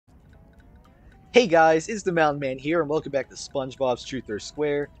Hey guys, it's the Mountain Man here, and welcome back to SpongeBob's Truth or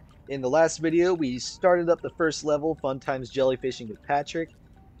Square. In the last video, we started up the first level, Fun Times Jellyfishing with Patrick,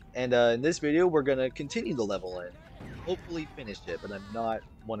 and in this video, we're going to continue the level and hopefully finish it, but I'm not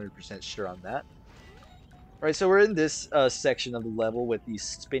 100% sure on that. Alright, so we're in this section of the level with these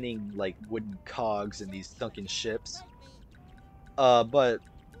spinning, like, wooden cogs and these sunken ships. But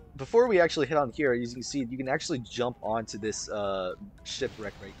before we actually head on here, as you can see, you can actually jump onto this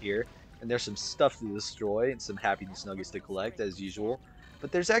shipwreck right here, and there's some stuff to destroy and some happiness nuggets to collect as usual.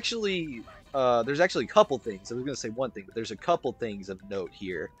 But there's actually a couple things. I was gonna say one thing, but there's a couple things of note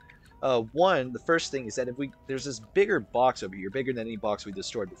here. One, the first thing is that there's this bigger box over here, bigger than any box we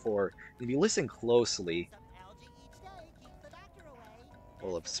destroyed before. And if you listen closely,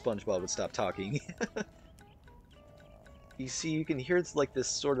 well, if SpongeBob would stop talking. You see, you can hear it's like this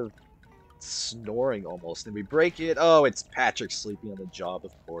sort of snoring almost, and we break it. Oh, it's Patrick sleeping on the job,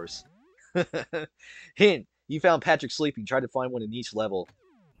 of course. Hint, you found Patrick sleeping. Try to find one in each level.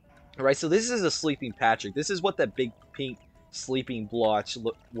 Alright, so this is a sleeping Patrick. This is what that big pink sleeping blotch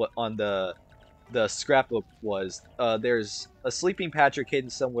what on the scrapbook was. There's a sleeping Patrick hidden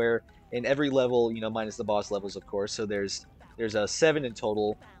somewhere in every level, minus the boss levels, of course. So there's 7 in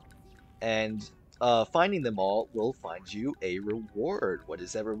total, and finding them all will find you a reward. What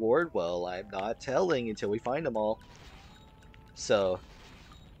is that reward? Well, I'm not telling until we find them all. So,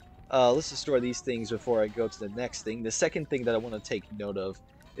 let's destroy these things before I go to the next thing. The second thing that I want to take note of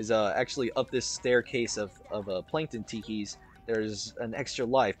is actually up this staircase of plankton tikis. There's an extra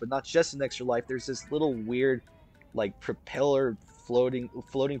life, but not just an extra life. There's this little weird, like, propeller floating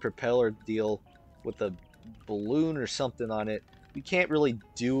propeller deal with a balloon or something on it. We can't really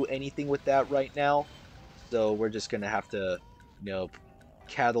do anything with that right now, so we're just gonna have to,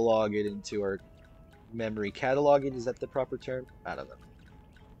 catalog it into our memory. Catalog it, is that the proper term? I don't know.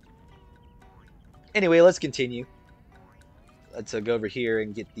 Anyway, let's continue. Let's go over here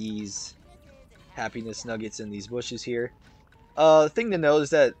and get these happiness nuggets in these bushes here. Thing to note is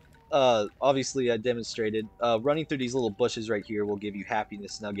that, obviously I demonstrated, running through these little bushes right here will give you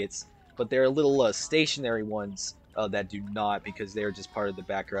happiness nuggets, but there are little stationary ones that do not, because they're just part of the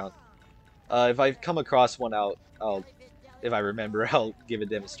background. If I come across one, if I remember, I'll give a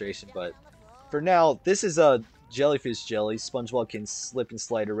demonstration, but for now, this is a jellyfish jelly. SpongeBob can slip and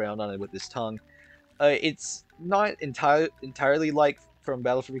slide around on it with his tongue. It's not entirely like from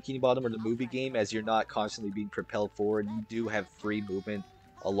Battle for Bikini Bottom or the movie game, as you're not constantly being propelled forward. You do have free movement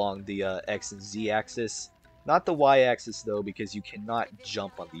along the X and Z axis. Not the Y axis, though, because you cannot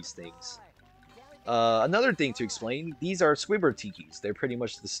jump on these things. Another thing to explain, these are Squidward tikis. They're pretty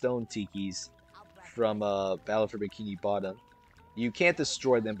much the stone tikis from Battle for Bikini Bottom. You can't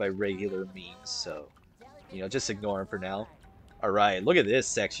destroy them by regular means, so, just ignore them for now. Alright, look at this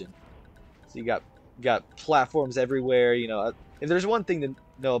section. So you got platforms everywhere, If there's one thing to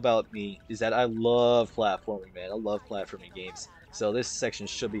know about me, is that I love platforming, man. I love platforming games. So this section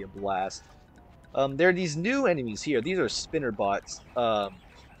should be a blast. There are these new enemies here. These are spinner bots.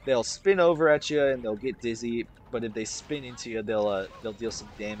 They'll spin over at you and they'll get dizzy, but if they spin into you, they'll deal some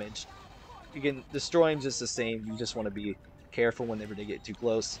damage. You can destroy them just the same. You just want to be careful whenever they get too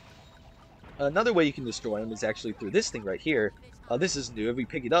close. Another way you can destroy them is actually through this thing right here. This is new. If we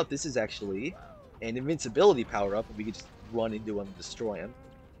pick it up, this is actually an invincibility power-up, and we can just run into them and destroy them.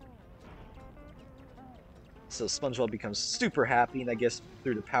 So SpongeBob becomes super happy, and I guess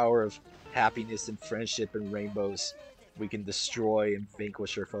through the power of happiness and friendship and rainbows, we can destroy and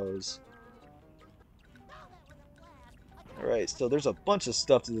vanquish our foes. Alright, so there's a bunch of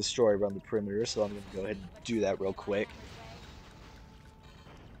stuff to destroy around the perimeter, so I'm going to go ahead and do that real quick.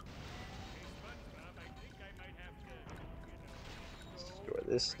 Destroy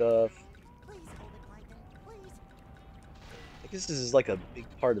this stuff. I guess this is like a big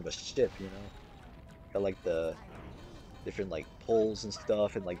part of a ship, Got like the different like poles and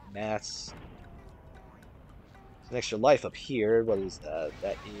stuff and like masts. An extra life up here. What is that?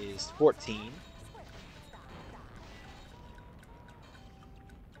 That is 14.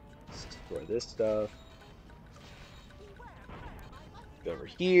 Let's destroy this stuff. Go over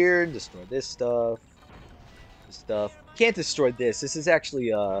here, destroy this stuff. This stuff. Can't destroy this. This is actually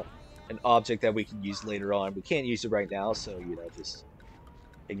an object that we can use later on. We can't use it right now, so just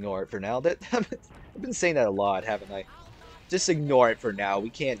ignore it for now. I've been saying that a lot, haven't I? Just ignore it for now. We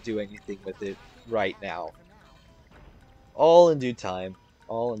can't do anything with it right now. All in due time.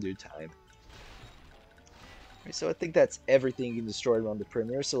 All in due time. Alright, so I think that's everything you can destroy around the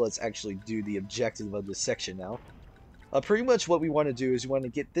perimeter, so let's actually do the objective of this section now. Pretty much what we want to do is we want to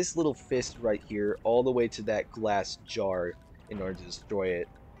get this little fist right here all the way to that glass jar in order to destroy it.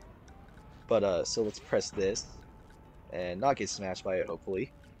 But so let's press this and not get smashed by it,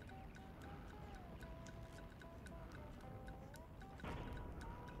 hopefully.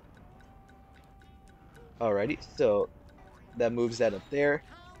 Alrighty, so that moves that up there.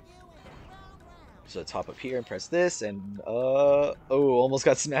 So let's hop up here and press this, and oh, almost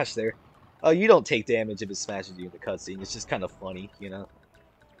got smashed there. You don't take damage if it smashes you in the cutscene. It's just kind of funny, you know.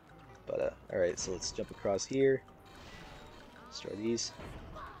 But alright, so let's jump across here. Destroy these.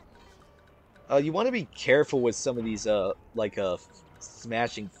 You want to be careful with some of these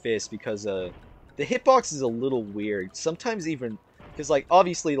smashing fists, because the hitbox is a little weird. Sometimes even because like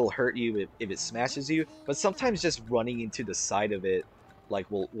obviously it'll hurt you if it smashes you, but sometimes just running into the side of it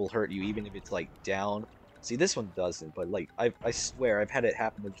like will hurt you even if it's like down. See, this one doesn't, but like I swear I've had it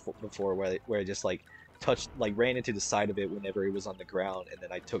happen before where I just like ran into the side of it whenever it was on the ground, and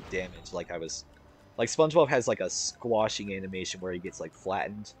then I took damage. Like I was like SpongeBob has like a squashing animation where he gets like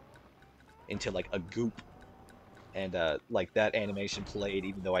flattened into like a goop, and like that animation played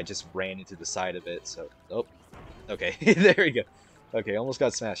even though I just ran into the side of it. So oh, okay. There we go. Okay, almost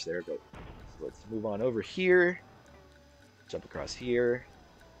got smashed there, but let's move on over here. Jump across here.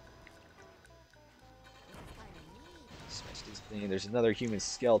 Smash this thing. There's another human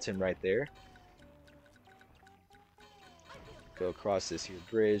skeleton right there. Go across this here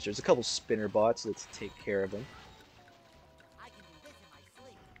bridge. There's a couple spinner bots. Let's take care of them.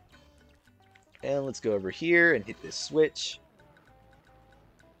 And let's go over here and hit this switch.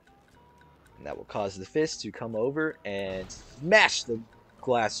 And that will cause the fist to come over and smash the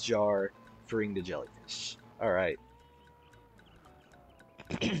glass jar, freeing the jellyfish. Alright.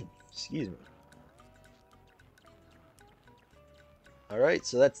 Excuse me. Alright,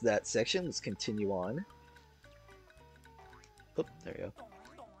 so that's that section. Let's continue on. Oh, there we go.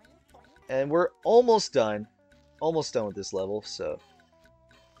 And we're almost done. Almost done with this level, so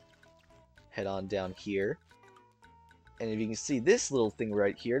head on down here. And if you can see this little thing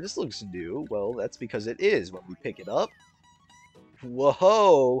right here, this looks new. Well, that's because it is. When we pick it up,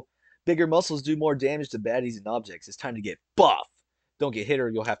 whoa! Bigger muscles do more damage to baddies and objects. It's time to get buff. Don't get hit or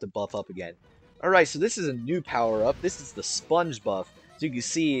you'll have to buff up again. Alright, so this is a new power-up. This is the sponge buff. So you can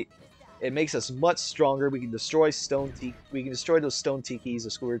see it makes us much stronger. We can destroy we can destroy those stone tikis,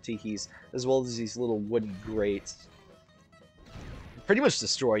 the square tikis, as well as these little wooden grates. Pretty much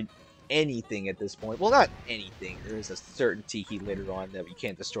destroy anything at this point. Well, not anything. There is a certain tiki later on that we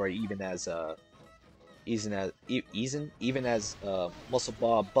can't destroy, even as Muscle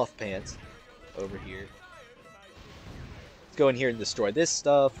Bob Buff Pants over here. Let's go in here and destroy this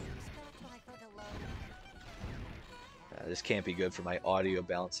stuff. This can't be good for my audio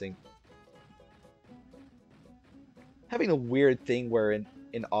balancing. Having a weird thing where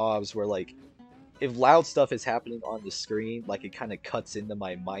in OBS where like if loud stuff is happening on the screen, like it kind of cuts into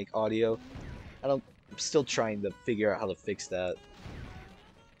my mic audio. I'm still trying to figure out how to fix that.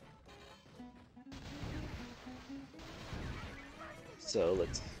 So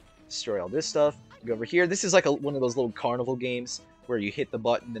let's destroy all this stuff. Go over here. This is like one of those little carnival games where you hit the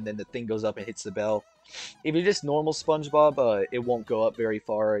button and then the thing goes up and hits the bell. If you're just normal SpongeBob, it won't go up very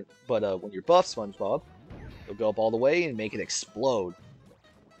far, but when you're buff SpongeBob, it'll go up all the way and make it explode.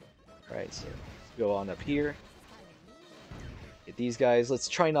 Alright, so let's go on up here. Get these guys. Let's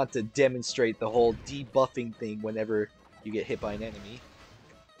try not to demonstrate the whole debuffing thing whenever you get hit by an enemy.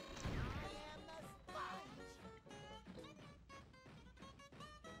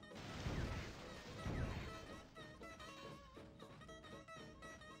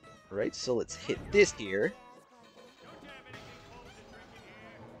 Alright, so let's hit this here.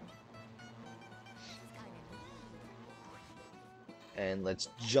 And let's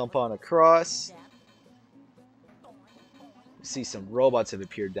jump on across. See some robots have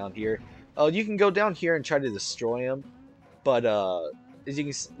appeared down here. Oh, you can go down here and try to destroy them, but as you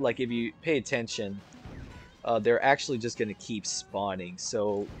can, like, if you pay attention, they're actually just gonna keep spawning.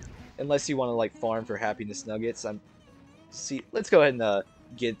 So unless you want to like farm for happiness nuggets, let's go ahead and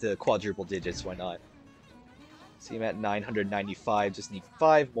get the quadruple digits. Why not? See, I'm at 995. Just need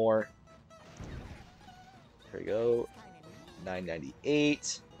 5 more. There we go.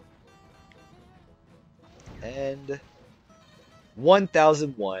 998 and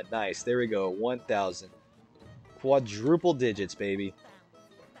 1001. Nice. There we go. 1000. Quadruple digits, baby.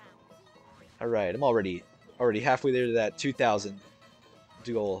 All right, I'm already halfway there to that 2000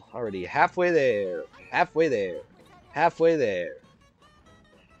 goal. Already halfway there. Halfway there. Halfway there.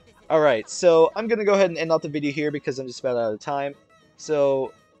 Alright, so I'm going to go ahead and end off the video here because I'm just about out of time.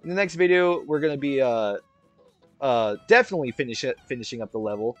 So, in the next video, we're going to be definitely finishing up the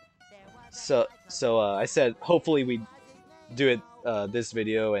level. So I said hopefully we do it this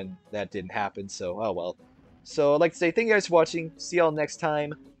video, and that didn't happen. So oh well. So I'd like to say thank you guys for watching. See y'all next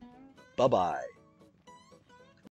time. Bye bye.